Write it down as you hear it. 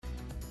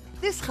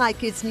This Hi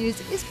Kids News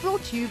is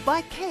brought to you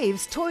by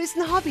Caves, Toys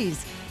and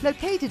Hobbies,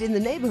 located in the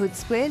neighbourhood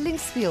square,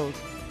 Linksfield.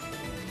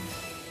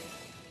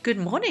 Good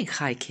morning,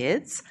 Hi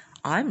Kids.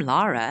 I'm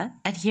Lara,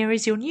 and here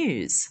is your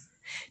news.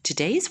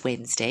 Today is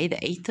Wednesday, the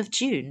 8th of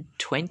June,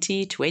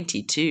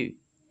 2022.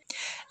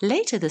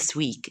 Later this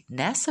week,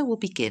 NASA will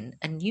begin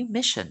a new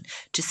mission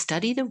to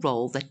study the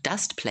role that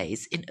dust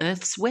plays in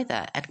Earth's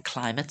weather and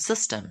climate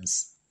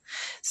systems.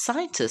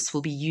 Scientists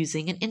will be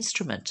using an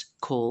instrument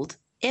called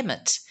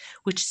EMIT,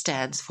 which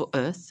stands for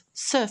Earth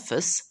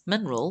Surface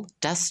Mineral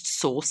Dust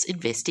Source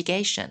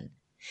Investigation.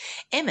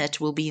 EMIT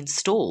will be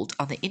installed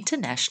on the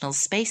International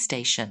Space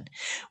Station,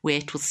 where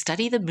it will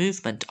study the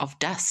movement of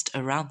dust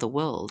around the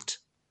world.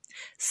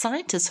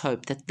 Scientists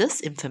hope that this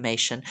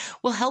information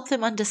will help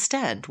them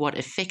understand what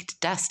effect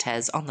dust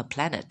has on the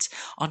planet,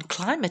 on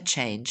climate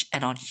change,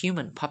 and on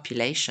human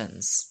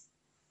populations.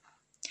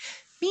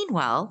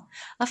 Meanwhile,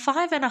 a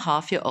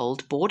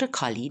 5.5-year-old border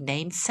collie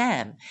named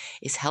Sam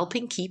is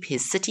helping keep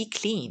his city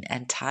clean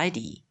and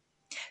tidy.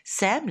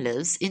 Sam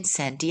lives in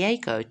San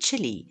Diego,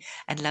 Chile,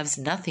 and loves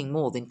nothing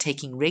more than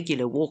taking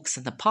regular walks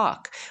in the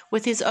park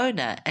with his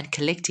owner and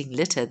collecting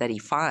litter that he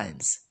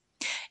finds.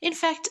 In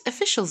fact,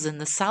 officials in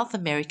the South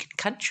American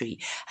country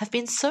have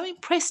been so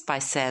impressed by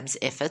Sam's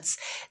efforts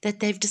that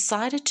they've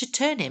decided to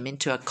turn him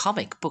into a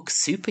comic book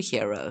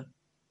superhero.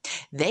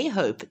 They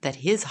hope that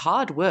his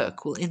hard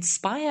work will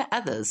inspire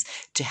others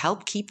to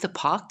help keep the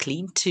park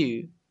clean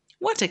too.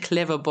 What a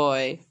clever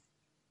boy!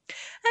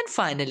 And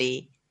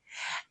finally,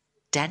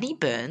 Danny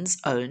Burns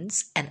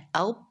owns an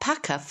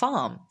alpaca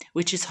farm,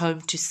 which is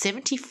home to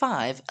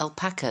 75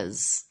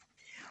 alpacas.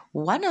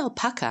 One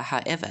alpaca,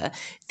 however,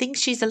 thinks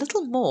she's a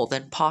little more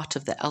than part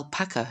of the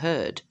alpaca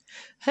herd.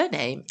 Her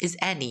name is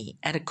Annie,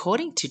 and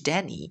according to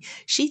Danny,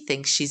 she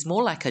thinks she's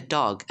more like a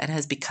dog and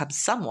has become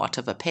somewhat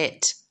of a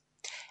pet.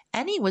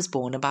 Annie was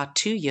born about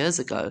 2 years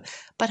ago,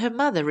 but her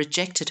mother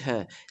rejected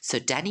her, so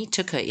Danny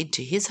took her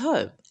into his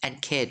home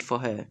and cared for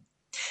her.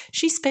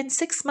 She spent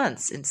 6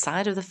 months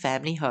inside of the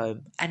family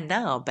home and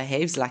now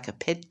behaves like a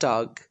pet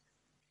dog.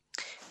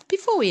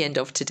 Before we end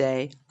off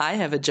today, I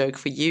have a joke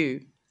for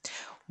you.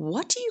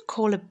 What do you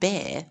call a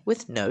bear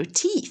with no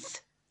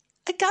teeth?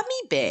 A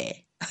gummy bear.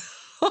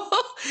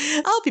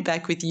 I'll be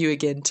back with you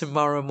again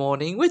tomorrow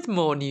morning with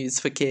more news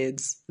for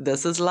kids.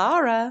 This is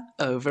Lara,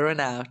 over and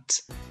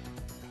out.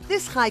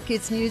 This Hi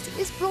Kids News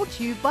is brought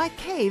to you by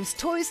Caves,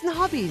 Toys and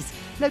Hobbies,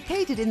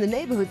 located in the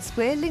neighbourhood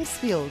square,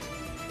 Linksfield.